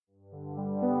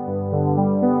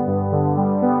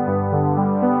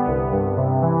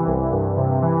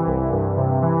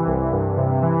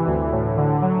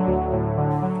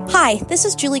Hi, this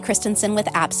is Julie Christensen with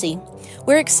APSE.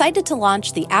 We're excited to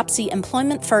launch the APSE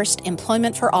Employment First,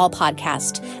 Employment for All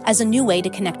podcast as a new way to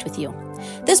connect with you.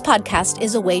 This podcast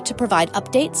is a way to provide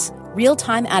updates,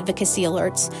 real-time advocacy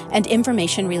alerts, and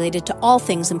information related to all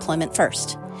things Employment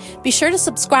First. Be sure to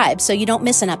subscribe so you don't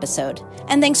miss an episode.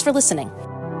 And thanks for listening.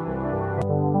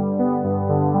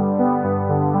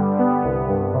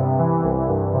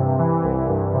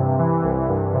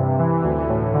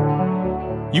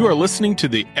 You are listening to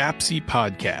the APSE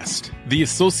Podcast, the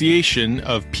Association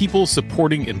of People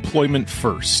Supporting Employment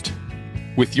First,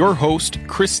 with your host,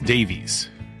 Chris Davies.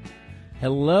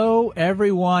 Hello,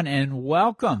 everyone, and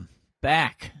welcome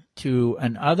back to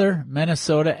another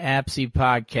Minnesota APSE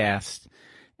Podcast.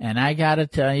 And I got to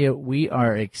tell you, we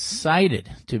are excited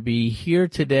to be here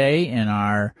today in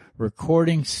our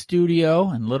recording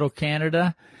studio in Little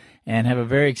Canada and have a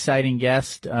very exciting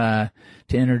guest to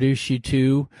introduce you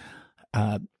to.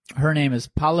 Her name is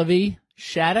Pallavi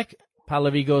Shattuck.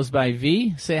 Pallavi goes by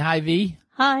V. Say hi, V.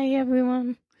 Hi,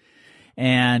 everyone.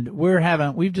 And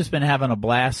we've just been having a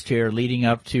blast here leading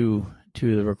up to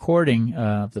the recording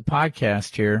of the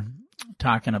podcast here,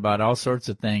 talking about all sorts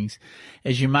of things.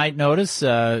 As you might notice,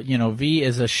 V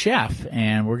is a chef,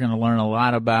 and we're going to learn a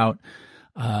lot about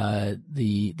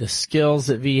the skills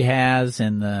that V has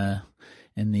and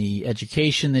the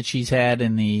education that she's had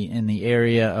in the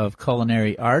area of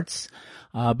culinary arts.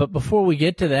 But before we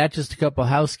get to that, just a couple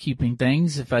housekeeping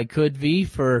things, if I could, V,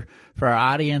 for our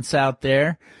audience out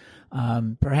there.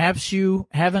 Perhaps you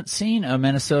haven't seen a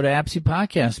Minnesota APSE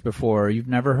podcast before, or you've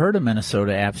never heard of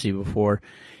Minnesota APSE before.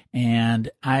 And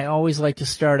I always like to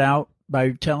start out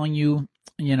by telling you,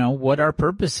 what our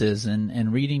purpose is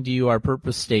and reading to you our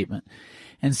purpose statement.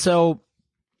 And so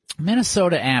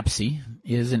Minnesota APSE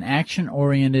is an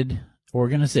action-oriented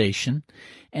organization,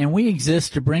 and we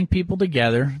exist to bring people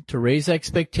together to raise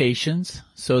expectations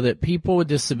so that people with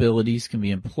disabilities can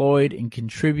be employed and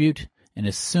contribute and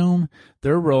assume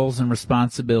their roles and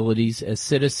responsibilities as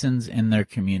citizens in their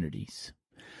communities.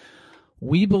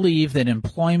 We believe that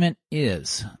employment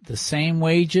is the same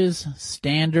wages,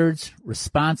 standards,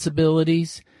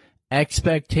 responsibilities,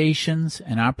 expectations,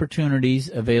 and opportunities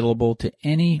available to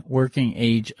any working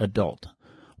age adult.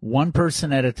 One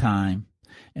person at a time.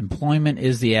 Employment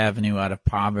is the avenue out of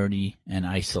poverty and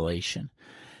isolation.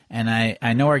 And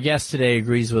I know our guest today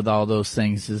agrees with all those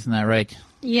things. Isn't that right?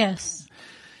 Yes.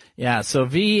 Yeah. So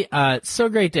V, it's so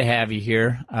great to have you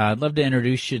here. I'd love to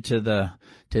introduce you to the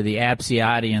APSE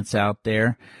audience out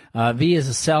there. V is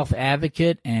a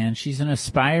self-advocate, and she's an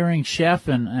aspiring chef,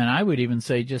 and I would even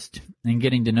say, just in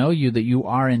getting to know you, that you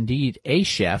are indeed a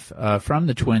chef from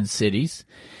the Twin Cities.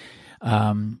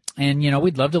 And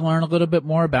we'd love to learn a little bit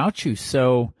more about you.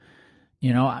 So,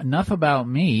 enough about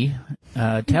me.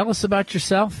 Tell us about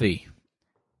yourself, V.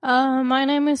 My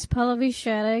name is Pallavi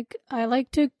Shattuck. I like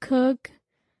to cook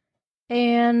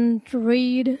and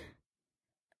read.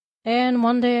 And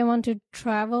one day I want to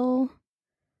travel.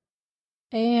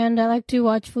 And I like to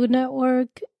watch Food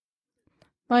Network.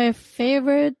 My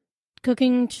favorite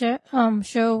cooking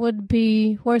show would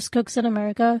be Worst Cooks in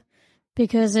America,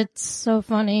 because it's so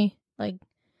funny. Like,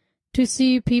 to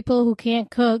see people who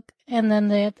can't cook, and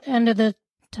then at the end of the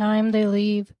time they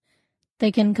leave,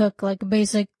 they can cook like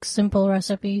basic, simple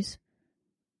recipes.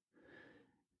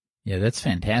 Yeah, that's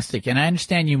fantastic. And I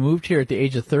understand you moved here at the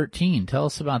age of 13. Tell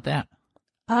us about that.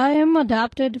 I am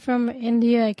adopted from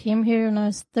India. I came here when I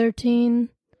was 13,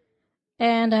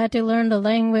 and I had to learn the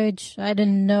language. I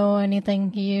didn't know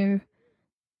anything here.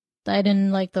 I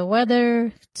didn't like the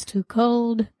weather. It's too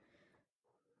cold.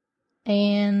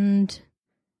 And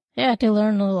I had to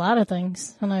learn a lot of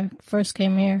things when I first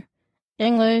came here.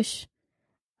 English,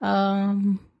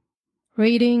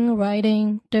 reading,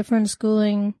 writing, different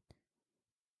schooling.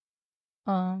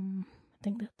 I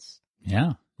think that's...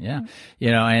 Yeah. It's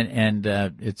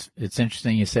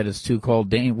interesting you said it's too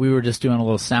cold. We were just doing a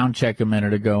little sound check a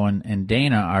minute ago, and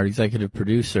Dana, our executive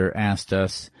producer, asked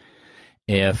us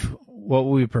what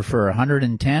would we prefer,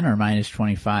 110 or minus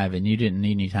 25? And you didn't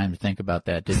need any time to think about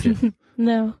that, did you?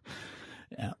 No.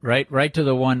 Yeah, right to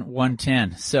the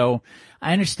 110. So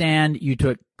I understand you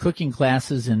took cooking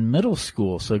classes in middle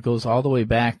school, so it goes all the way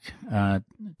back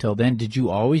till then. Did you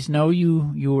always know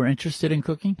you were interested in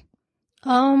cooking?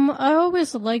 I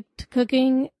always liked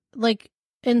cooking. Like,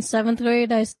 in 7th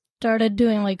grade, I started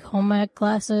doing, like, home ec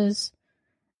classes,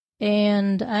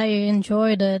 and I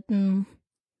enjoyed it, and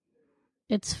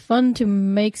it's fun to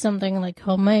make something, like,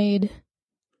 homemade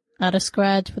out of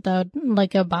scratch without,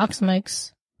 like, a box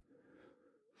mix.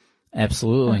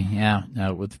 Absolutely, yeah.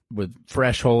 With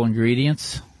fresh whole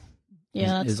ingredients,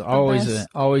 yeah, is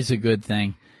always a good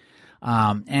thing.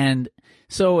 And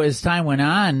so as time went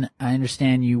on, I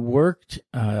understand you worked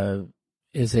in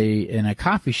a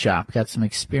coffee shop, got some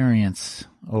experience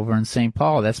over in St.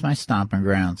 Paul. That's my stomping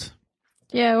grounds.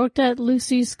 Yeah, I worked at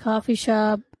Lucy's coffee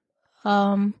shop,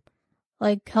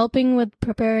 like helping with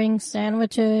preparing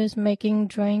sandwiches, making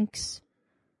drinks,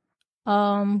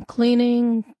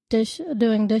 cleaning,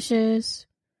 doing dishes,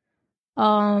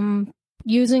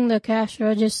 using the cash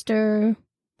register,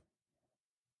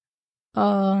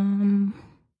 trying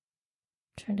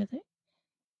to think.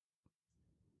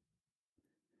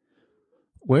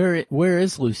 Where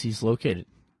is Lucy's located?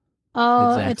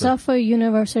 Exactly. It's off of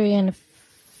University and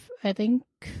I think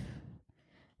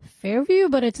Fairview,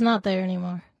 but it's not there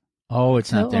anymore. Oh,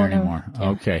 it's not there anymore. Yeah.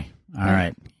 Okay, all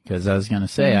right. Because I was going to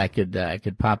say I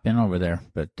could pop in over there,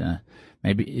 but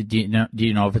maybe do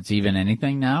you know if it's even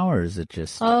anything now, or is it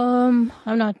just? I'm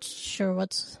not sure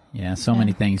what's. Yeah, so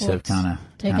many things have kind of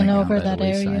taken over that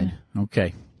area.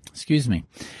 Okay, excuse me.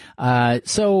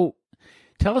 So,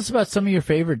 tell us about some of your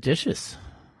favorite dishes.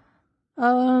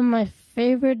 My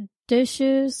favorite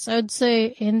dishes, I'd say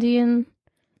Indian,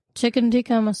 chicken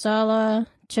tikka masala,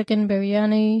 chicken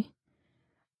biryani.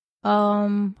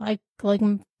 I like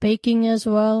baking as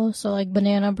well, so like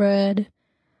banana bread.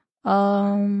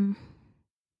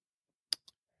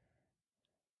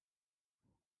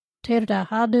 Tater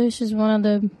taha dish is one of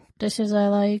the dishes I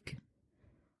like.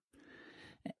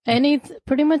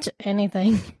 Pretty much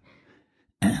anything.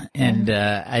 And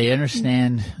I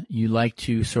understand you like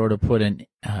to sort of put an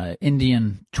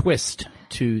Indian twist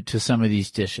to some of these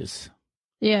dishes.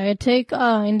 Yeah, I take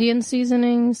Indian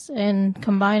seasonings and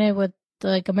combine it with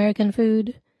like American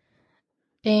food,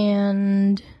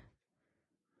 and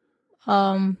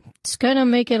it's gonna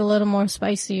make it a little more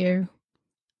spicier.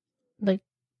 Like,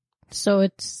 so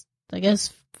it's, I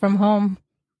guess, from home.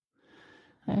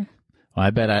 Well, I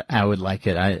bet I would like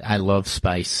it. I love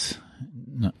spice,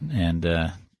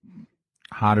 and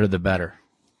hotter the better.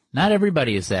 Not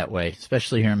everybody is that way,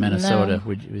 especially here in Minnesota.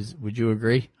 No. Would you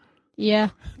agree? Yeah,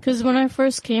 because when I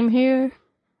first came here,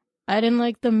 I didn't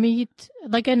like the meat.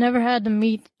 Like, I never had the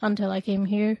meat until I came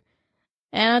here.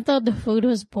 And I thought the food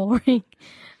was boring.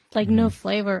 Like, no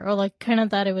flavor. Or, like, kind of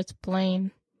thought it was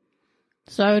plain.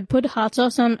 So I would put hot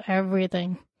sauce on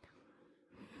everything.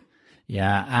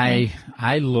 Yeah,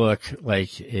 I look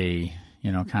like a,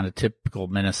 kind of typical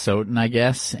Minnesotan, I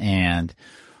guess. And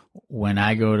when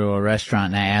I go to a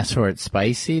restaurant and I ask for it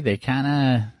spicy, they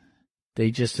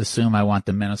just assume I want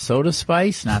the Minnesota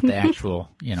spice, not the actual,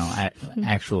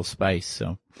 actual spice.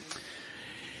 So,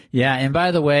 yeah. And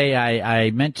by the way, I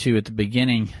meant to at the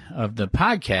beginning of the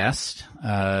podcast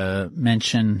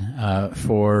mention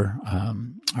for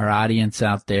our audience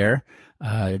out there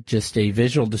just a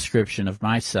visual description of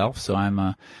myself. So I'm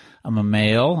a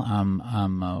male.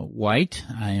 I'm white.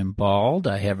 I am bald.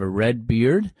 I have a red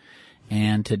beard.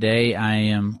 And today I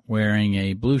am wearing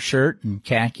a blue shirt and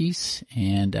khakis,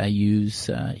 and I use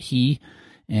he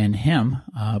and him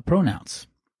pronouns.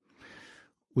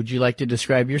 Would you like to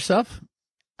describe yourself?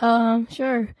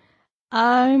 Sure.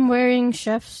 I'm wearing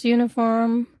chef's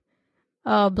uniform,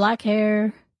 black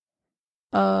hair,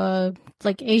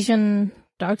 like Asian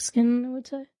dark skin, I would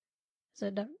say. Is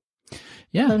it dark?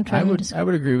 Yeah, I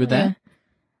would agree with that.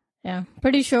 Yeah.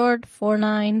 Pretty short,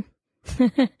 4'9".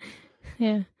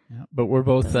 Yeah. Yeah, but we're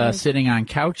both sitting on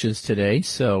couches today,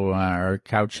 so or a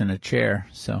couch and a chair,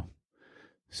 so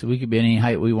we could be any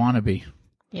height we want to be.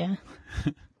 Yeah.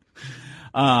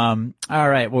 All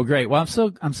right. Well, great. Well,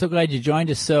 I'm so glad you joined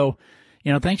us. So,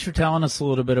 thanks for telling us a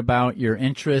little bit about your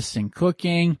interest in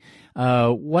cooking.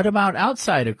 What about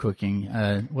outside of cooking?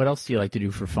 What else do you like to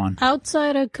do for fun?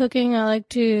 Outside of cooking, I like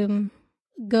to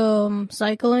go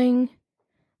cycling.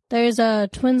 There's a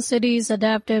Twin Cities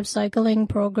Adaptive Cycling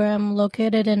Program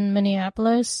located in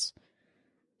Minneapolis.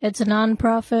 It's a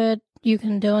nonprofit. You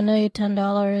can donate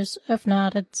 $10. If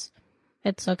not, it's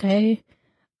okay.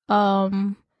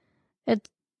 The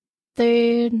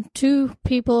two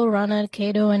people run it,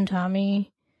 Kato and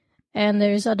Tommy, and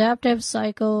there's adaptive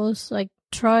cycles like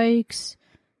trikes,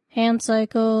 hand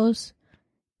cycles.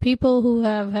 People who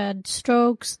have had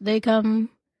strokes, they come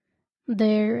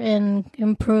there and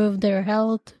improve their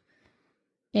health.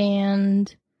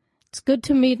 And it's good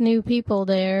to meet new people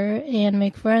there and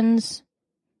make friends.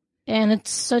 And it's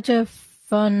such a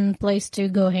fun place to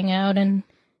go hang out and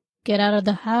get out of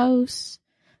the house.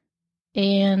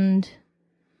 And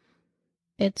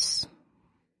it's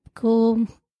a cool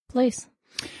place.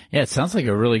 Yeah, it sounds like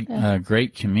a really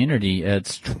great community.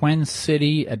 It's Twin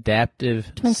City Adaptive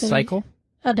Cycle?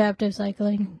 Adaptive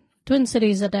Cycling. Twin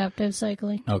Cities Adaptive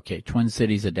Cycling. Okay, Twin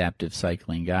Cities Adaptive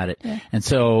Cycling, got it. Yeah. And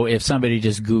so if somebody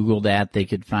just Googled that, they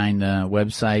could find the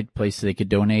website, place they could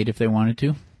donate if they wanted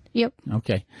to? Yep.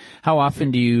 Okay. How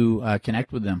often do you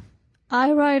connect with them?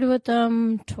 I ride with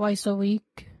them twice a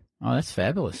week. Oh, that's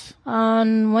fabulous.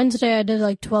 On Wednesday, I did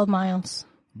like 12 miles.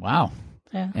 Wow.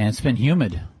 Yeah. And it's been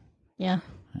humid. Yeah.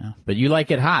 Yeah. But you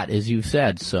like it hot, as you've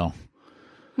said, so.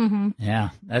 Mm-hmm. Yeah.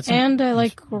 And I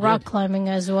like good. rock climbing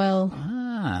as well.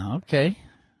 Ah, okay.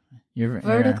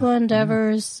 Vertical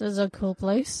Endeavors is a cool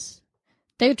place.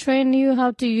 They train you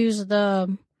how to use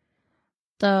the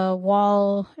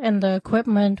wall and the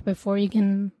equipment before you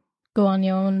can go on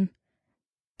your own.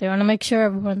 They want to make sure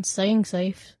everyone's staying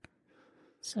safe.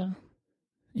 So.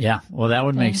 Yeah, well, that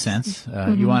would make sense.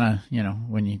 You want to,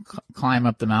 when you climb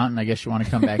up the mountain, I guess you want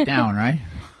to come back down, right?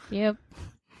 Yep.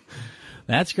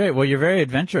 That's great. Well, you're very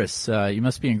adventurous. You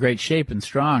must be in great shape and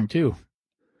strong, too.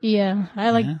 Yeah,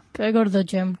 I go to the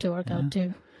gym to work out,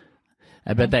 too.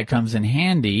 I bet that comes in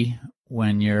handy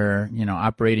when you're,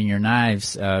 operating your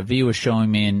knives. V was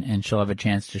showing me, and she'll have a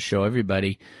chance to show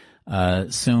everybody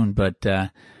soon,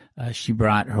 but she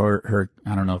brought her,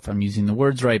 I don't know if I'm using the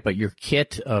words right, but your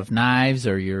kit of knives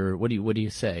or your, what do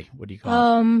you say? What do you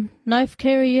call it? Knife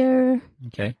carrier.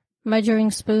 Okay.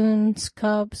 Measuring spoons,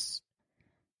 cups,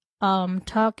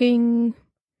 talking,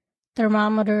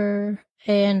 thermometer,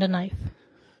 and a knife.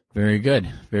 Very good,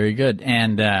 very good.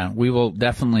 And we will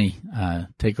definitely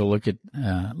take a look at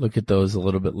those a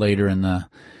little bit later in the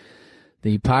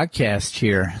podcast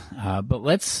here. But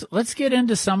let's get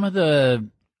into some of the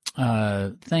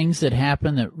things that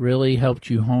happened that really helped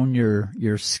you hone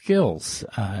your skills.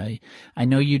 I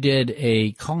know you did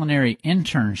a culinary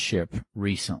internship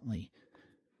recently.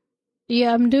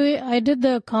 Yeah, I did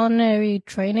the culinary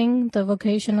training, the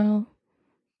vocational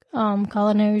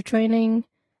culinary training.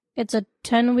 It's a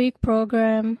 10-week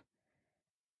program,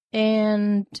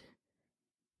 and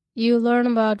you learn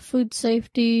about food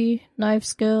safety, knife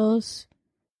skills,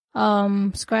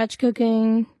 scratch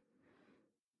cooking,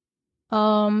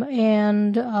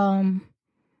 and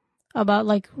about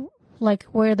like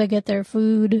where they get their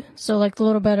food. So like a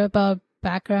little bit about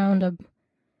background of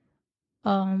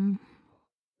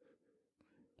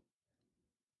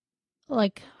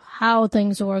like how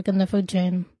things work in the food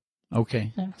chain.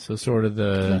 Okay. Yeah. So sort of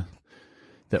the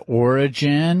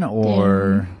origin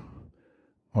or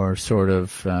sort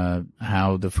of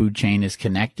how the food chain is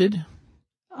connected?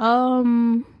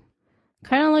 Kind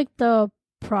of like the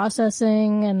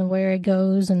processing and where it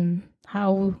goes and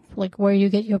how, like, where you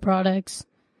get your products.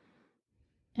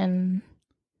 And,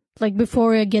 like,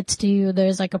 before it gets to you,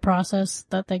 there's, like, a process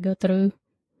that they go through.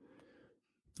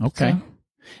 Okay. So,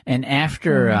 and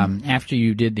after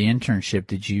you did the internship,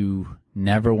 did you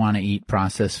never want to eat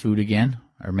processed food again?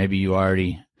 Or maybe you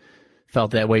already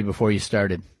felt that way before you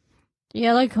started?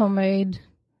 yeah, I like homemade.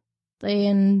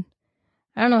 And,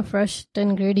 I don't know, fresh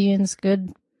ingredients,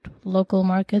 good local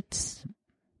markets,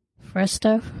 fresh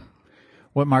stuff.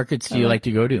 What markets do you like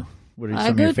to go to? What are some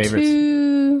of your favorites? I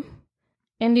go to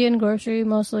Indian grocery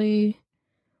mostly.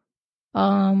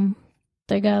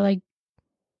 They got like,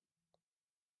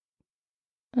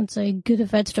 let's say, good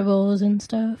vegetables and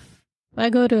stuff. I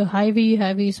go to Hy-Vee.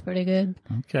 Hy-Vee's pretty good.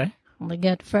 Okay. They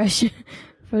get fresh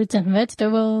fruits and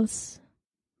vegetables.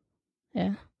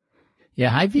 Yeah. Yeah,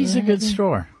 Hy-Vee's a good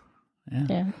store.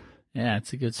 Yeah. Yeah,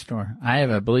 it's a good store.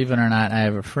 Believe it or not, I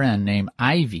have a friend named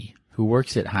Ivy who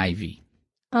works at Hy-Vee.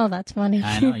 Oh, that's funny.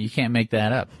 I know, you can't make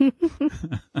that up.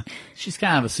 She's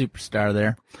kind of a superstar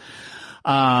there.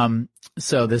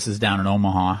 So this is down in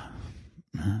Omaha,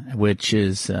 which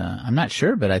is, I'm not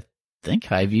sure, but I think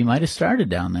Hy-Vee might have started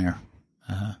down there.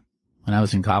 When I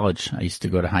was in college, I used to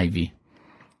go to Hy-Vee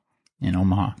in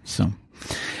Omaha. So,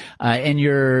 and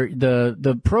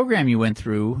the program you went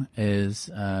through is,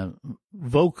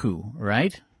 VOCU,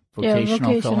 right?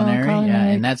 Vocational culinary. Yeah,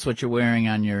 and that's what you're wearing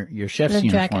on your chef's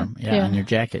uniform. Yeah, on your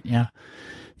jacket. Yeah.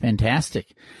 Fantastic.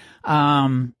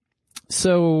 So,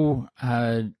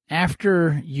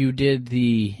 after you did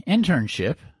the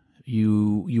internship,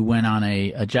 you went on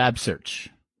a job search.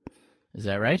 Is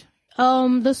that right?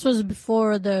 This was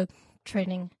before the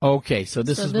training. Okay, so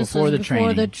this is before the training.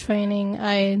 Before the training,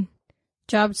 I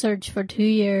job searched for 2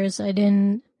 years. I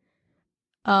didn't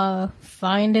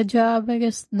find a job. I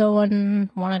guess no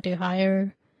one wanted to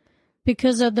hire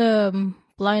because of the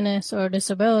blindness or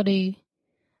disability.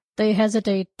 They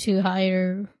hesitate to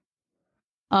hire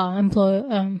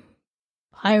hiring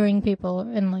people,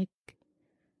 and like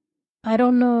I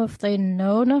don't know if they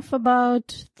know enough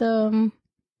about the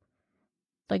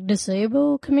like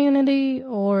disabled community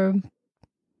or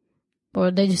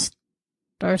they just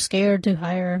are scared to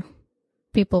hire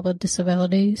people with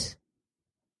disabilities.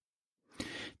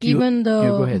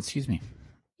 Go ahead, excuse me.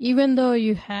 Even though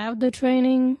you have the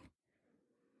training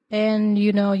and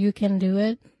you know you can do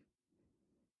it,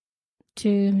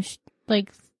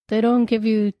 they don't give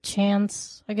you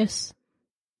chance, I guess,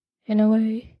 in a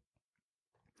way.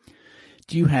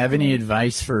 Do you have any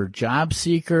advice for job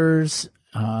seekers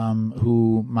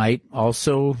who might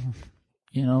also,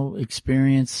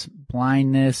 experience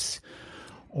blindness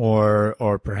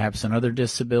or perhaps another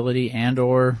disability, and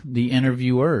or the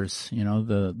interviewers,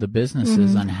 the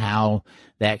businesses, on how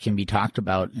that can be talked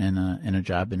about in a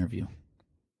job interview?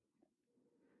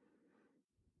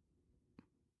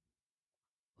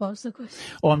 What was the question?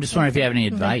 Oh, I'm just wondering if you have any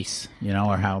advice,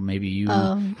 or how maybe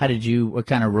what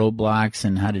kind of roadblocks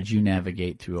and how did you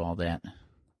navigate through all that?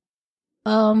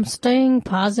 Staying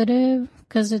positive,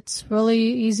 because it's really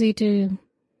easy to,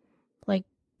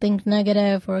 think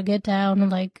negative or get down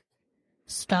and,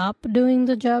 stop doing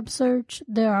the job search.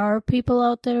 There are people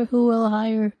out there who will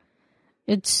hire.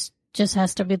 It's just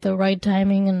has to be the right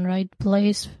timing and right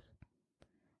place.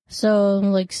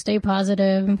 So, stay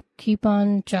positive, keep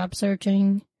on job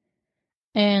searching,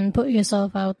 and put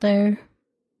yourself out there.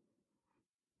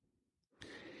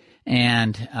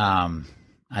 And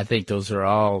I think those are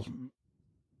all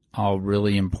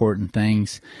really important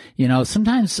things.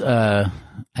 Sometimes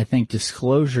I think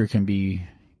disclosure can be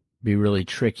really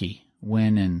tricky.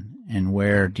 When and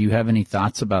where? Do you have any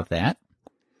thoughts about that?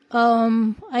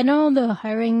 I know the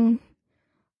hiring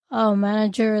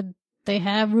manager, they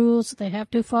have rules they have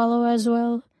to follow as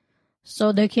well.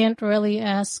 So they can't really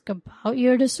ask about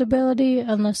your disability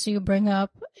unless you bring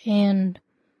up and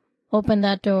open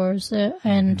that doors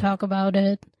and talk about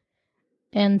it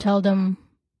and tell them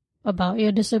about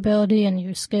your disability and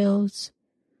your skills.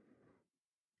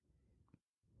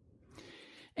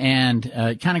 And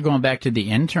kind of going back to the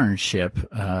internship,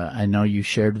 I know you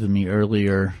shared with me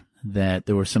earlier that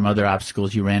there were some other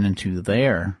obstacles you ran into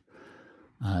there.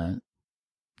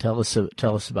 Tell us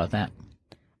about that.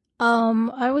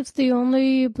 I was the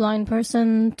only blind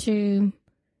person to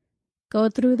go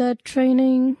through that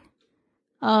training.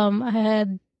 I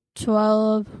had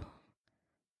 12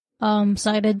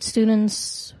 sighted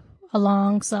students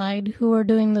alongside who were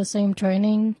doing the same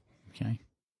training. Okay.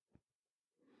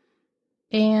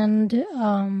 And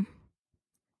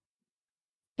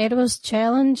it was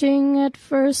challenging at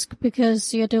first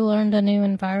because you had to learn the new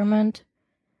environment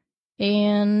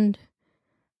and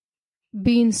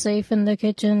being safe in the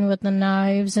kitchen with the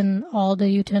knives and all the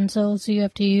utensils you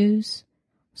have to use,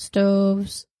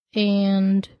 stoves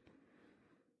and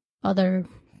other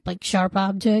sharp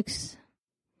objects.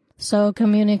 So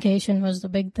communication was the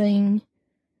big thing.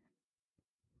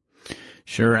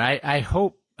 Sure. I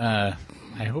hope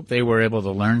they were able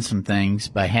to learn some things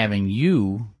by having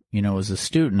you, as a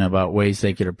student, about ways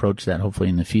they could approach that. Hopefully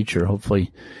in the future,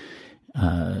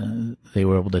 they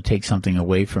were able to take something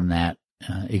away from that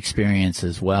experience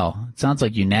as well. It sounds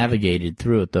like you navigated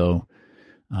through it though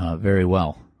very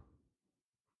well.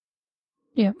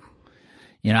 Yep.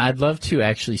 I'd love to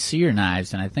actually see your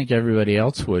knives, and I think everybody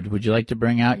else would. Would you like to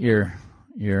bring out your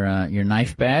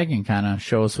knife bag and kind of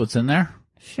show us what's in there?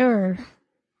 Sure.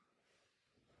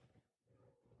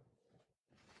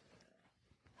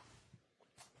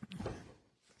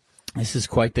 This is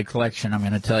quite the collection. I'm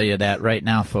going to tell you that right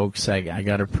now, folks. I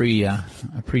got a pre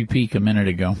peek a minute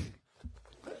ago.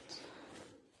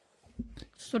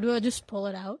 So do I just pull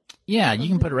it out? Yeah, you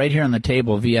can put it right here on the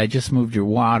table. V, I just moved your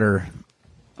water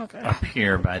up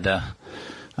here by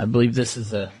I believe this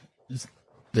is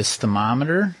this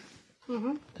thermometer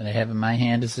that I have in my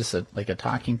hand. Is this a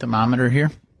talking thermometer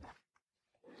here?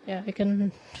 Yeah, I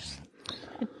can just...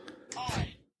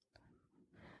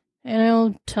 And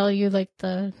it'll tell you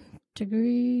the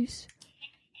degrees.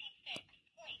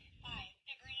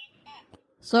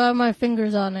 So I have my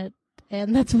fingers on it,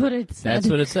 and that's what it said. That's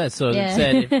what it said. So yeah. It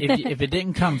said if it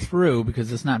didn't come through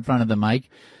because it's not in front of the mic,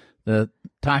 the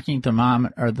talking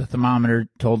thermometer or the thermometer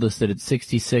told us that it's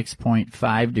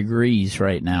 66.5 degrees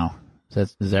right now.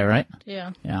 Is that right?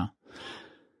 Yeah. Yeah.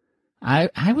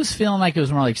 I was feeling like it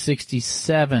was more like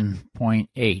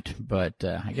 67.8, but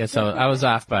I guess I was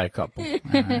off by a couple.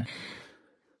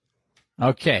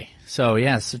 Okay, so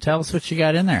tell us what you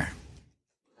got in there.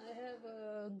 I have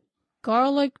a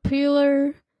garlic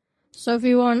peeler. So if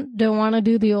you don't want to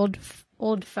do the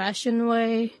old-fashioned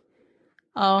way,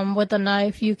 with a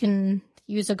knife, you can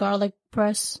use a garlic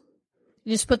press.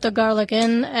 You just put the garlic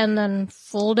in and then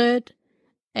fold it,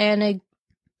 and it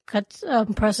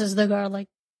presses the garlic.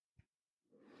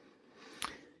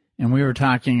 And we were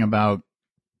talking about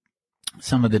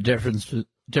some of the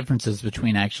differences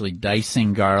between actually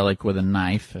dicing garlic with a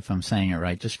knife, if I'm saying it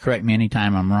right. Just correct me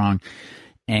anytime I'm wrong.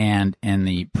 And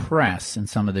the press and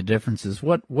some of the differences.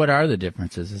 What are the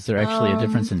differences? Is there actually a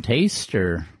difference in taste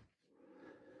or?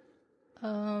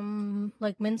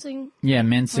 Like mincing? Yeah,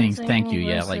 mincing. Thank you.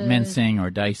 Yeah, like mincing or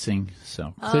dicing.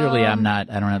 So clearly I don't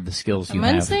have the skills you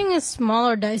have. Mincing is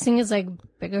smaller. Dicing is like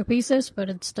bigger pieces, but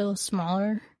it's still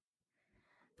smaller.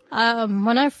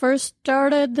 When I first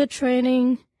started the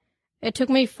training, it took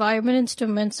me 5 minutes to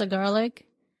mince a garlic.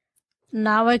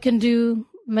 Now I can do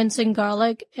mincing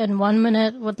garlic in 1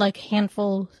 minute with like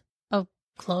handful of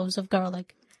cloves of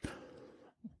garlic.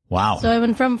 Wow. So I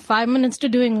went from 5 minutes to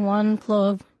doing 1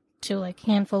 clove to like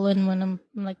handful in one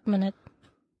like minute.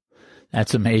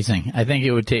 That's amazing. I think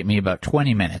it would take me about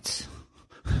 20 minutes.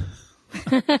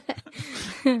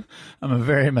 I'm a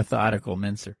very methodical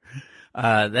mincer.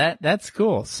 That's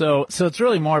cool. So it's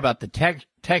really more about the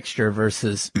texture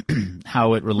versus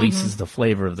how it releases the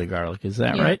flavor of the garlic. Is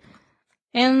that right?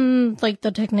 And like the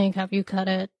technique, how you cut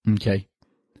it. Okay.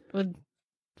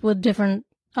 With different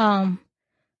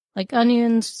like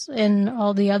onions and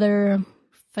all the other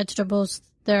vegetables,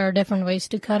 there are different ways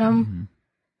to cut them. Mm-hmm.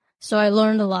 So I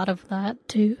learned a lot of that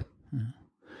too.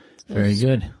 So very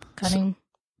good. Cutting.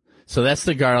 So that's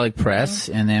the garlic press,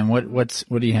 and then what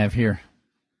do you have here?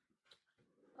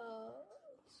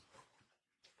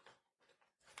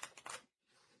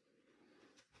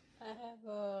 I have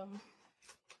a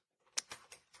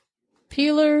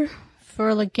peeler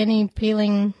for like any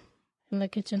peeling in the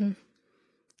kitchen.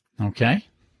 Okay.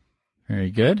 Very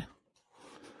good.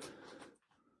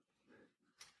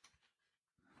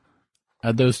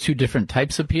 Are those two different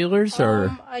types of peelers,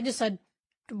 or? I just had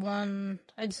one.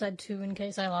 I just had two in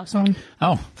case I lost one.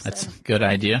 Oh, that's a good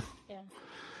idea. Yeah.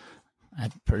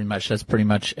 That's pretty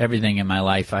much everything in my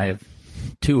life. I have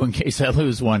two in case I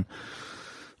lose one.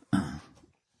 All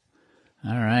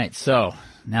right, so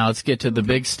now let's get to the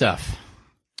big stuff.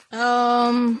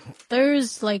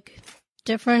 There's like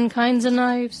different kinds of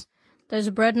knives. There's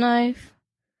a bread knife,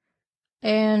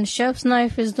 and chef's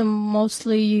knife is the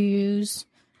mostly you use.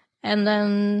 And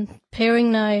then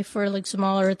paring knife for like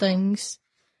smaller things,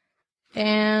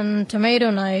 and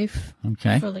tomato knife.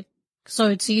 Okay. For like, so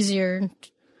it's easier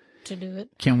to do it.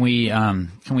 Can we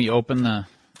open the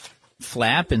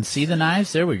flap and see the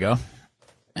knives? There we go.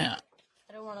 Yeah.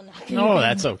 I don't want to knock anything. No,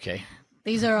 that's okay.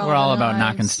 These are all. We're all about knives.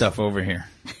 knocking stuff over here.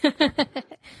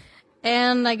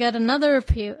 And I got another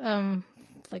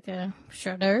like a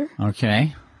shredder.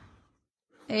 Okay.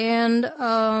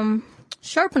 And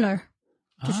sharpener.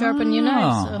 To sharpen your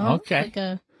knives.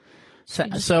 Okay.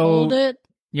 Like so hold it.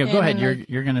 Yeah, go ahead.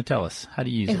 You're going to tell us how to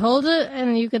use it. Hold it,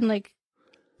 and you can like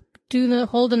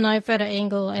hold the knife at an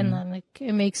angle, and then like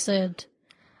it makes it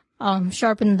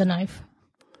sharpen the knife.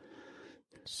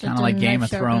 So kind of like Game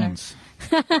of Thrones.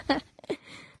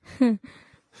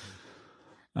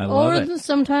 I love it.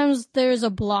 Sometimes there's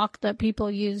a block that people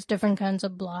use, different kinds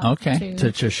of blocks. Okay,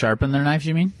 to sharpen their knives,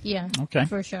 you mean? Yeah. Okay.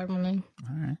 For sharpening.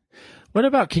 All right. What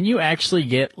about, can you actually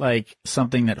get like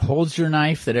something that holds your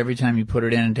knife that every time you put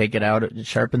it in and take it out, it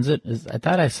sharpens it? I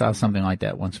thought I saw something like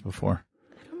that once before.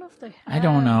 I don't know if they have. I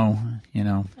don't know,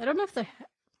 I don't know if they have.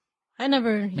 I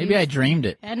never. Maybe I dreamed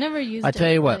it. I never used it. I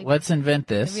tell you what, let's invent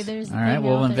this. All right,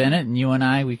 we'll invent it, and you and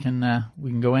I, we can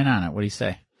go in on it. What do you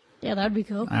say? Yeah, that'd be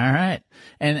cool. All right.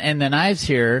 And the knives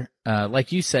here,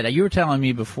 like you said, you were telling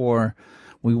me before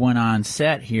we went on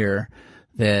set here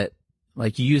that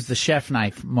like you use the chef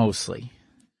knife mostly.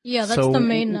 Yeah, that's the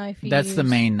main knife. That's the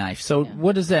main knife. So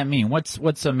what does that mean? What's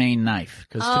a main knife?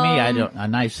 Because to me, a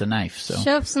knife's a knife. So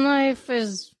chef's knife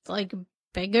is like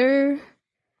bigger,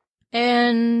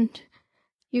 and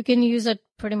you can use it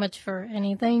pretty much for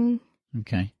anything.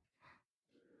 Okay.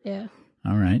 Yeah.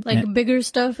 All right. Like bigger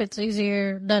stuff, it's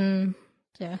easier than,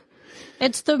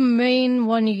 it's the main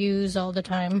one you use all the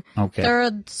time. Okay. There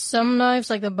are some knives,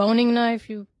 like the boning knife,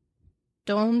 you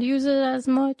don't use it as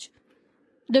much.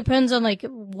 Depends on like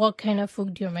what kind of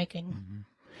food you're making. Mm-hmm.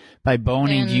 By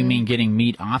boning, do you mean getting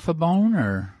meat off a bone,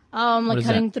 or? Like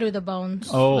cutting through the bones.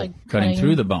 Oh, like cutting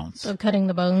through the bones. So cutting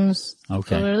the bones.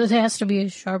 Okay. So it has to be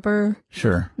sharper.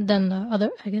 Sure. Than the other,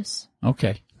 I guess.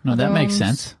 Okay. No, that makes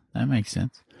sense. That makes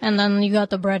sense. And then you got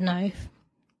the bread knife.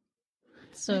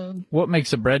 So what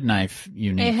makes a bread knife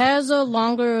unique? It has a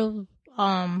longer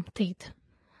teeth.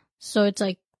 So it's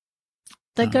like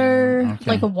thicker,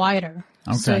 like a wider.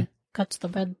 Okay. So it cuts the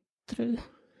bread through.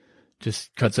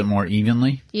 Just cuts it more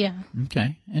evenly? Yeah.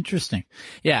 Okay. Interesting.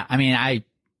 Yeah, I mean,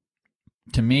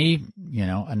 to me,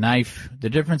 a knife, the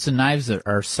difference in knives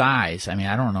are size. I mean,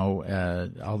 I don't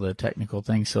know all the technical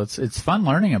things, so it's fun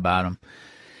learning about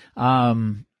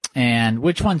them. And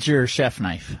which one's your chef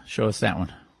knife? Show us that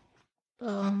one.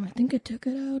 I think I took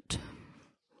it out.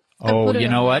 Oh, you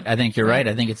know what? I think you're right.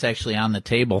 I think it's actually on the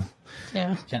table.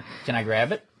 Yeah. Can I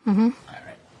grab it? Mm-hmm. All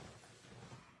right.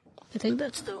 I think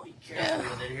that's the... Yeah.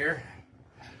 With it here.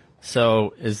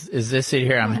 So is this it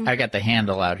here? I got the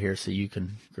handle out here so you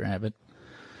can grab it.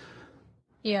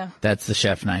 Yeah. That's the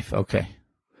chef knife. Okay.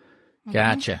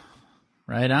 Gotcha.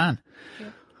 Right on.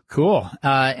 Yep. Cool.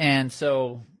 And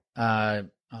so I'll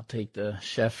take the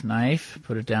chef knife,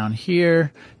 put it down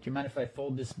here. Do you mind if I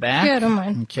fold this back? Yeah, I don't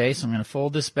mind. Okay, so I'm going to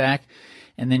fold this back.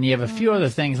 And then you have a few other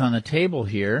things on the table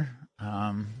here.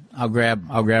 I'll grab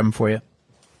them for you.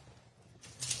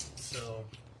 So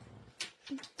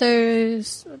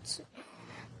there's, let's see.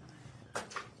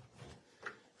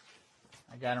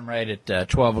 I got them right at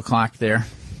 12 o'clock there.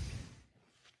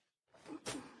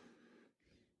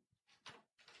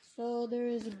 So there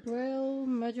is Braille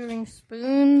measuring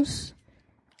spoons.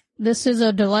 This is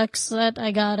a deluxe set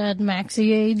I got at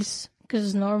Maxi Aids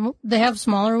because they have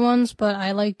smaller ones, but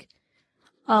I like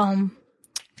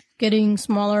getting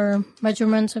smaller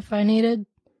measurements if I needed.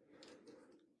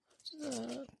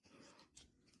 Let's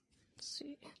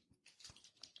see.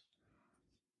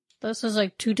 This is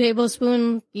like 2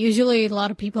 tablespoons. Usually, a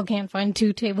lot of people can't find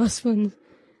 2 tablespoons.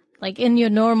 Like in your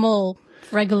normal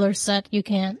regular set, you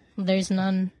can't. There's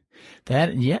none.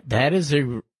 That is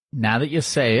now that you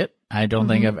say it, I don't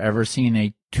think I've ever seen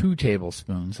a 2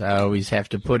 tablespoons. I always have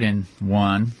to put in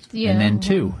 1 and then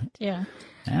 2. Yeah.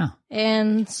 Yeah.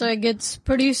 And so it gets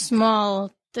pretty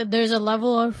small. There's a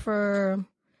leveler for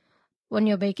when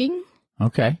you're baking.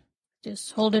 Okay.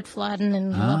 Just hold it flat and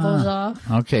then levels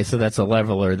off. Okay, so that's a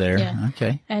leveler there. Yeah.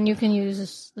 Okay. And you can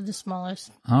use the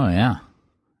smallest. Oh, yeah.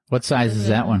 What size is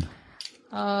that one?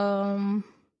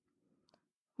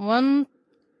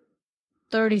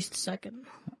 1/32.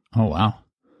 Oh, wow.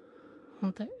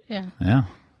 Yeah. Yeah.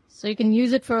 So you can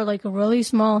use it for like a really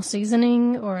small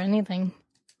seasoning or anything.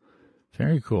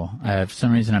 Very cool. For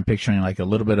some reason, I'm picturing like a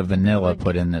little bit of vanilla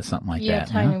put in there, something like that. Yeah,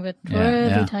 tiny bit.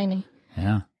 Really tiny.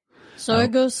 Yeah. So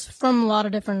it goes from a lot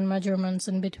of different measurements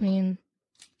in between.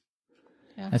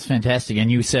 Yeah. That's fantastic.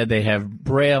 And you said they have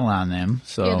Braille on them,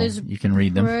 so you can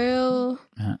read them. Braille.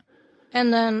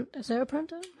 And then, is there a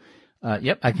printout?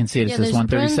 Yep, I can see it. It says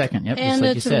 1/32. Yep, and just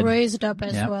like you said. And it's raised up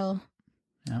as well.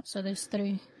 Yep. So there's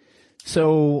 3.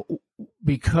 So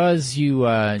because you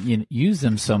use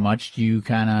them so much, do you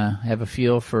kind of have a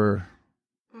feel for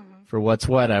what's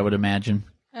what, I would imagine?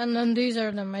 And then these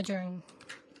are the measuring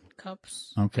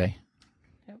cups. Okay.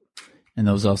 Yep. And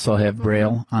those also have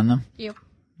Braille on them? Yep.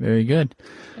 Very good.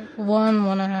 1,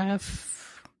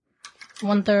 1/2,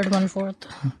 1/3, 1/4.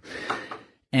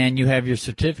 And you have your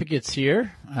certificates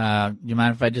here. You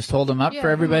mind if I just hold them up for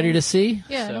everybody to see?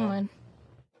 Yeah, I don't mind.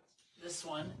 This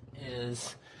one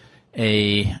is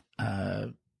a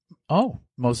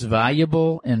most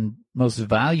valuable,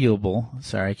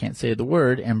 sorry, I can't say the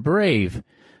word, and brave.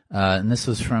 And this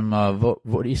was from,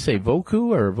 what do you say,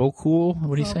 Voku or Vokul?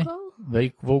 What do you say?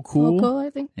 Vokul? Vokul, I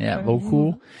think. Yeah,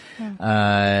 Vokul.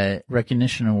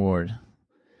 Recognition Award.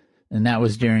 And that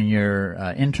was during your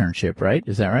internship, right?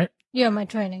 Is that right? Yeah, my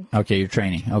training. Okay, your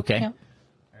training. Okay. Yeah.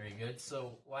 Very good.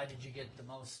 So why did you get the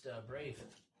most brave?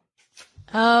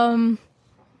 I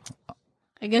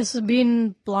guess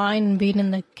being blind and being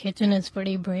in the kitchen is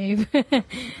pretty brave.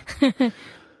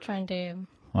 Trying to.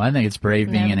 Well, I think it's brave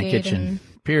being in a kitchen,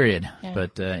 period. Yeah.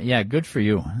 But, good for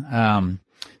you.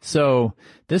 So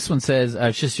this one says,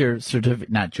 it's just your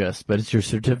certificate, not just, but it's your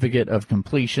certificate of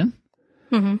completion.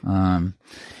 Mm-hmm.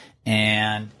 And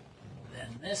then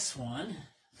this one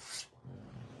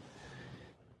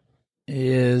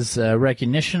is a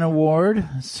recognition award.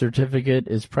 Certificate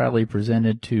is probably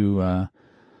presented to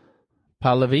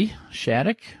Pallavi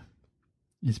Shattuck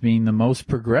as being the most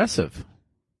progressive.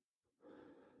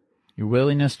 Your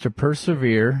willingness to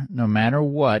persevere, no matter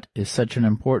what, is such an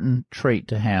important trait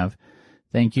to have.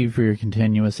 Thank you for your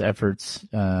continuous efforts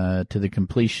to the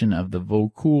completion of the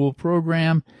Vokul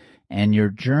program and your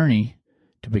journey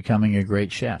to becoming a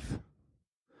great chef.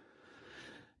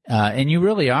 And you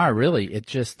really are,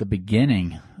 it's just the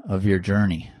beginning of your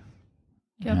journey.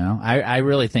 Yep. You know, I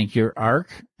really think your arc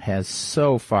has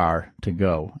so far to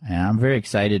go, and I'm very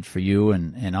excited for you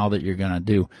and all that you're going to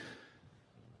do.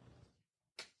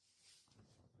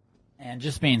 And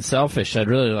just being selfish, I'd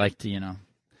really like to,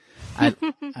 I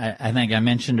think I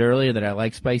mentioned earlier that I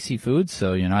like spicy food,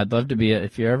 so, I'd love to be,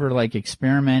 if you're ever like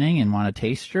experimenting and want a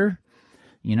taster,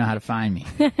 you know how to find me.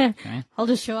 Okay? I'll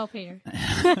just show up here.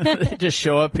 Just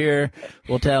show up here.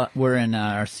 We're in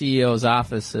our CEO's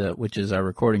office, which is our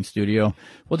recording studio.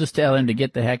 We'll just tell him to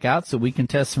get the heck out so we can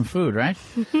test some food, right?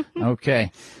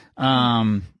 Okay.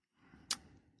 And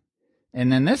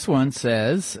then this one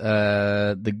says,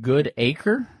 the Good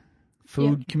Acre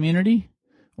Food Community.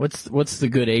 What's the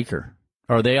Good Acre?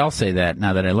 Or they all say that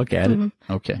now that I look at it.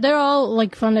 Okay. They're all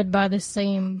like funded by the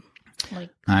same, like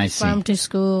I see. farm to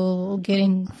school,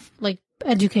 getting like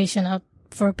education out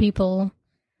for people.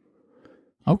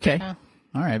 Okay. Yeah.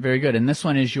 All right. Very good. And this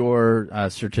one is your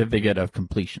certificate of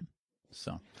completion.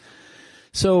 So,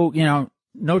 you know,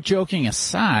 no joking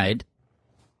aside,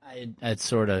 I'd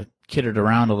sort of kidded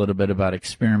around a little bit about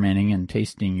experimenting and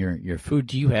tasting your food.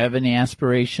 Do you have any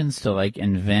aspirations to like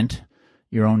invent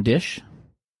your own dish?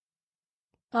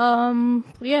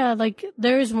 Yeah, like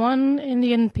there's one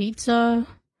Indian pizza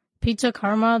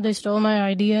karma. They stole my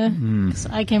idea. So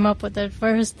I came up with it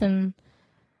first, and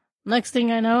next thing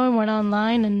I know, I went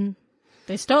online and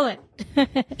they stole it.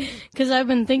 Because I've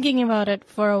been thinking about it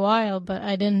for a while, but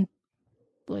I didn't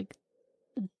like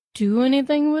do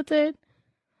anything with it.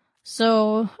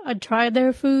 So I tried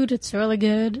their food. It's really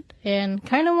good, and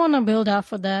kind of want to build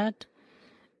off of that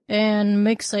and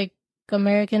mix like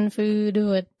American food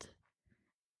with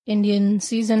Indian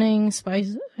seasoning,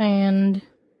 spice, and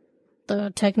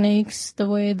the techniques, the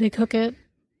way they cook it.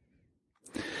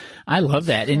 I love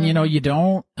that. And, you know, you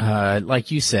don't, like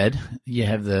you said, you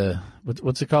have the,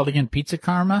 what's it called again? Pizza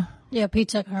Karma? Yeah,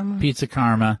 Pizza Karma. Pizza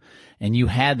Karma. And you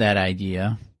had that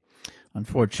idea.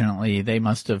 Unfortunately, they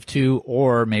must have too,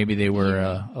 or maybe they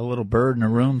were a little bird in a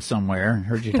room somewhere and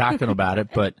heard you talking about it.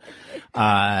 But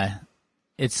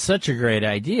it's such a great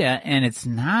idea, and it's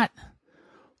not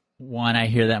one I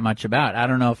hear that much about. I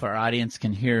don't know if our audience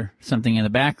can hear something in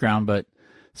the background, but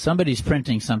somebody's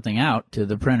printing something out to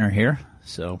the printer here.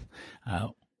 So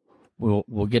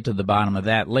we'll get to the bottom of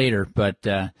that later. But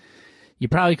you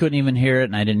probably couldn't even hear it,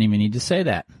 and I didn't even need to say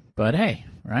that. But hey,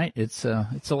 right? It's a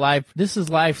live. This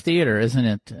is live theater, isn't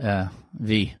it,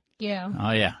 V? Yeah. Oh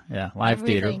yeah, live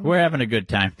Everything. theater. We're having a good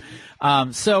time.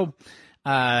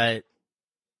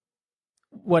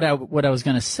 What I was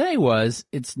going to say was,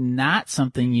 it's not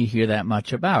something you hear that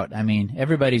much about. I mean,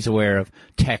 everybody's aware of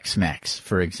Tex-Mex,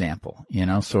 for example, you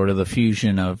know, sort of the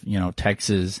fusion of, you know,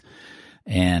 Texas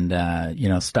and, you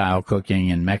know, style cooking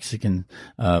and Mexican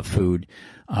food.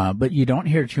 But you don't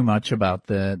hear too much about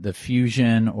the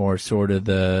fusion or sort of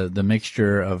the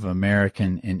mixture of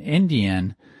American and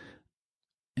Indian,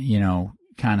 you know,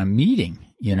 kind of meeting,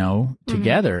 you know,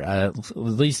 together. At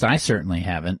least I certainly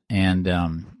haven't.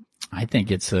 And, I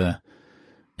think it's an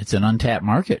untapped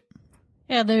market.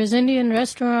 Yeah, there's Indian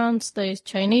restaurants, there's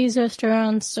Chinese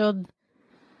restaurants, so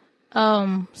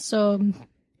there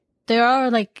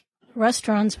are like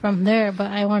restaurants from there,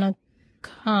 but I want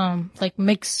to like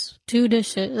mix two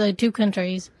dishes, like two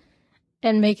countries,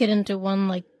 and make it into one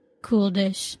like cool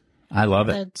dish. I love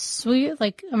it. That's sweet,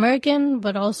 like American,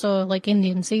 but also like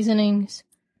Indian seasonings.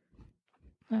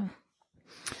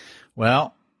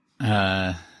 Well,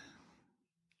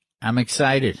 I'm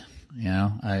excited. You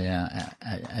know,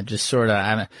 I just sort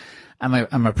of,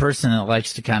 I'm a person that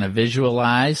likes to kind of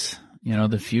visualize, you know,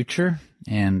 the future,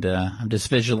 and I'm just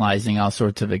visualizing all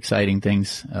sorts of exciting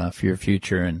things for your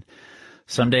future. And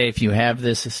someday, if you have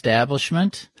this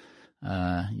establishment,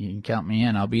 you can count me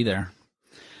in. I'll be there.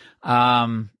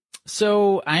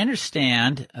 So I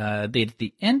understand that at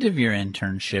the end of your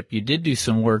internship, you did do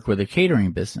some work with a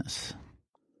catering business.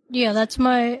 Yeah, that's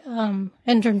my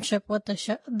internship with the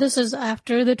chef. This is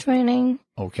after the training.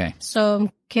 Okay.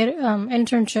 So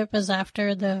internship is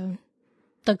after the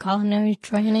culinary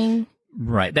training.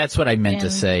 Right. That's what I meant to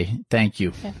And- say. Thank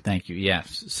you. Yeah. Thank you.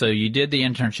 Yes. So you did the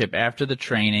internship after the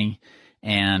training,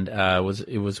 and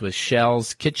it was with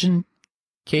Shell's Kitchen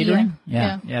Catering?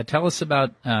 Yeah. Tell us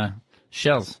about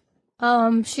Shell's.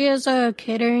 She has a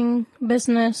catering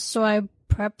business, so I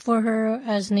prep for her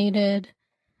as needed.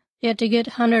 You have to get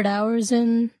 100 hours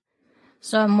in,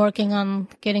 so I'm working on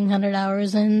getting 100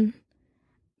 hours in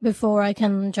before I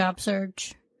can job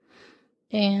search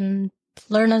and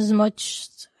learn as much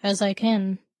as I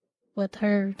can with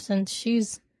her, since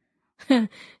she's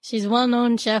she's a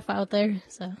well-known chef out there.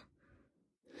 So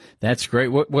That's great.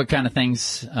 What kind of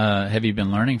things have you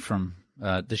been learning from?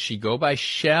 Does she go by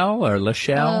Shell or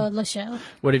Lachelle? Lachelle.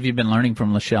 What have you been learning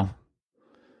from Lachelle?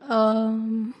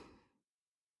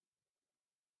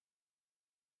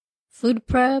 Food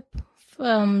prep,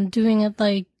 doing it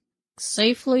like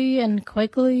safely and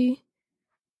quickly.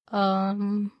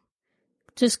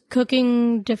 Just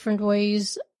cooking different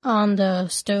ways on the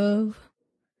stove,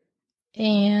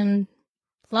 and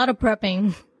a lot of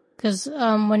prepping. Because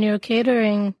when you're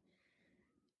catering,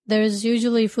 there's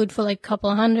usually food for like a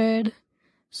couple hundred.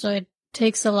 So it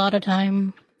takes a lot of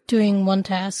time doing one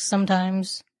task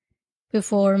sometimes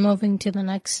before moving to the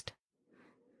next.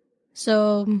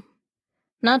 So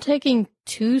not taking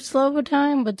too slow of a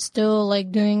time, but still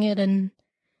like doing it in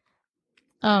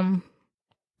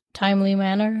timely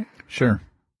manner. Sure.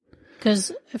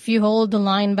 Because if you hold the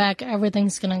line back,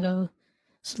 everything's going to go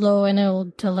slow and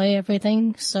it'll delay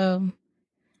everything. So,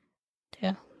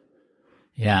 yeah.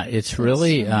 Yeah, it's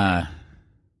really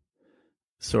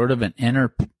sort of an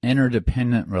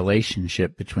interdependent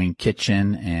relationship between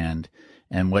kitchen and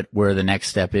where the next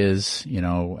step is,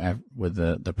 with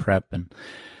the prep. And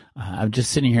I'm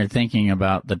just sitting here thinking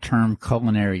about the term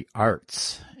culinary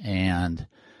arts, and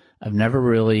I've never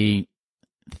really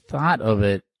thought of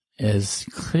it as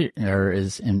clear or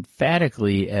as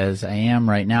emphatically as I am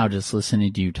right now just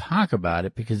listening to you talk about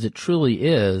it, because it truly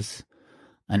is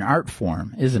an art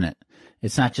form, isn't it?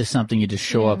 It's not just something you just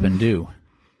show up and do.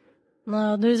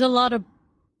 No, there's a lot of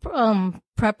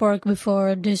prep work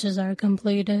before dishes are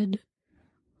completed.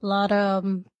 A lot of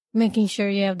making sure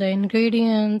you have the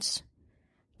ingredients,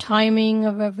 timing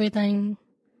of everything,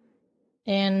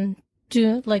 and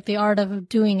the art of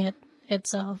doing it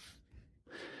itself.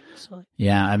 So,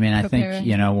 yeah, I mean, preparing. I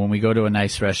think, when we go to a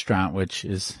nice restaurant, which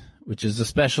is a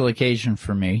special occasion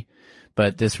for me,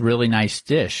 but this really nice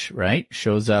dish, right,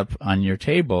 shows up on your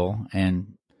table,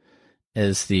 and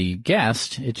as the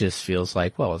guest, it just feels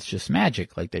like, well, it's just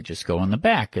magic. Like they just go in the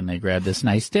back and they grab this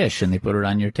nice dish and they put it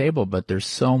on your table, but there's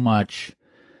so much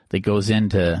that goes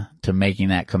into making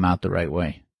that come out the right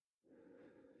way.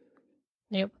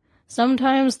 Yep.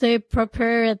 Sometimes they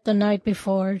prepare it the night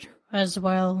before as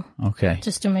well. Okay.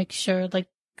 Just to make sure, like,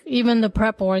 even the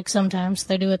prep work, sometimes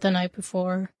they do it the night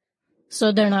before,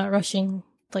 so they're not rushing,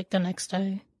 like, the next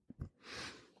day.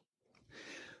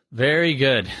 Very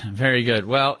good. Very good.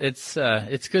 Well, it's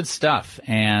good stuff.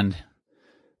 And,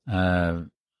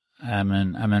 I'm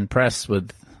impressed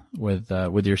with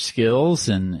your skills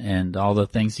and all the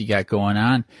things you got going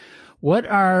on. What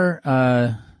are,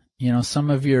 some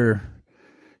of your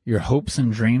hopes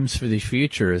and dreams for the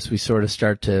future as we sort of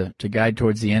start to guide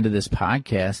towards the end of this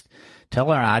podcast?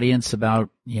 Tell our audience about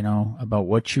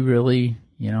what you really,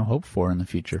 hope for in the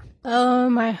future.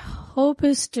 My hope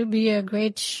is to be a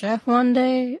great chef one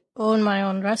day, own my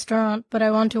own restaurant, but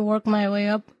I want to work my way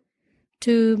up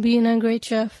to being a great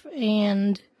chef,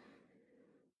 and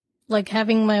like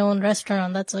having my own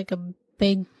restaurant, that's like a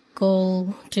big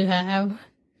goal to have.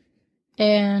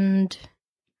 And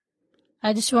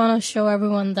I just want to show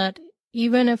everyone that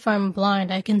even if I'm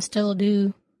blind, I can still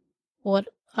do what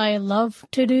I love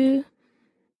to do.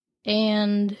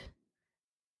 And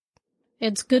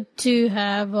it's good to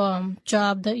have a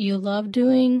job that you love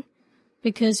doing,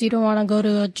 because you don't want to go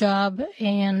to a job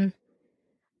and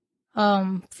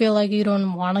feel like you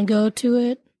don't want to go to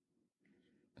it.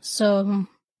 So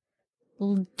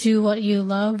do what you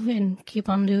love and keep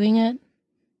on doing it.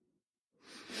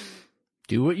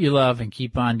 Do what you love and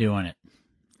keep on doing it.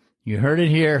 You heard it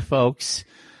here, folks,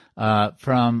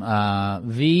 from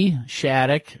V.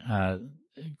 Shattuck.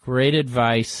 Great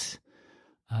advice.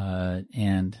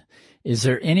 And is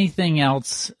there anything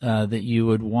else that you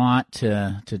would want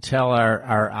to tell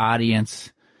our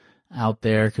audience out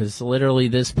there? Because literally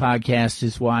this podcast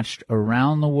is watched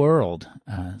around the world.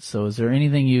 So is there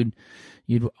anything you'd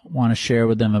want to share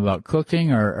with them about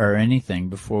cooking or anything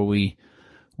before we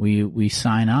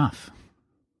sign off?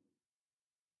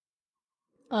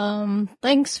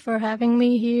 Thanks for having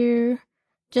me here.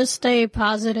 Just stay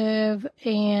positive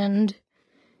and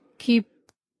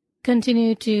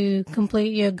continue to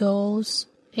complete your goals,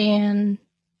 and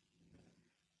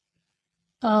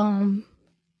don't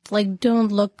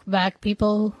look back,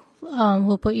 people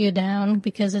who put you down,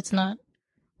 because it's not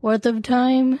worth of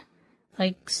time.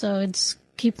 So it's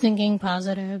keep thinking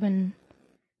positive and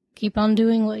keep on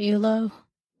doing what you love.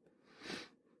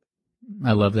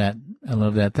 I love that.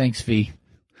 Thanks, V.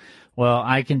 Well,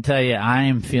 I can tell you I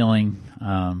am feeling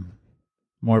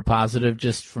more positive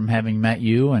just from having met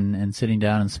you and sitting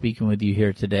down and speaking with you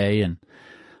here today. And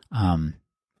I'm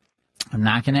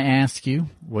not going to ask you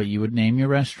what you would name your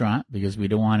restaurant, because we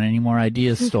don't want any more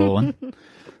ideas stolen.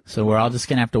 So we're all just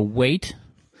going to have to wait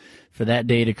for that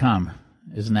day to come.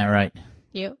 Isn't that right?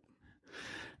 Yep.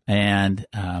 And,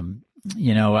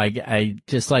 I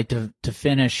just like to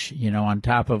finish, on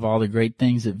top of all the great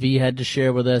things that V had to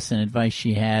share with us and advice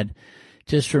she had.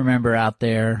 Just remember out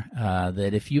there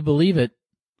that if you believe it,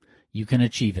 you can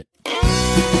achieve it.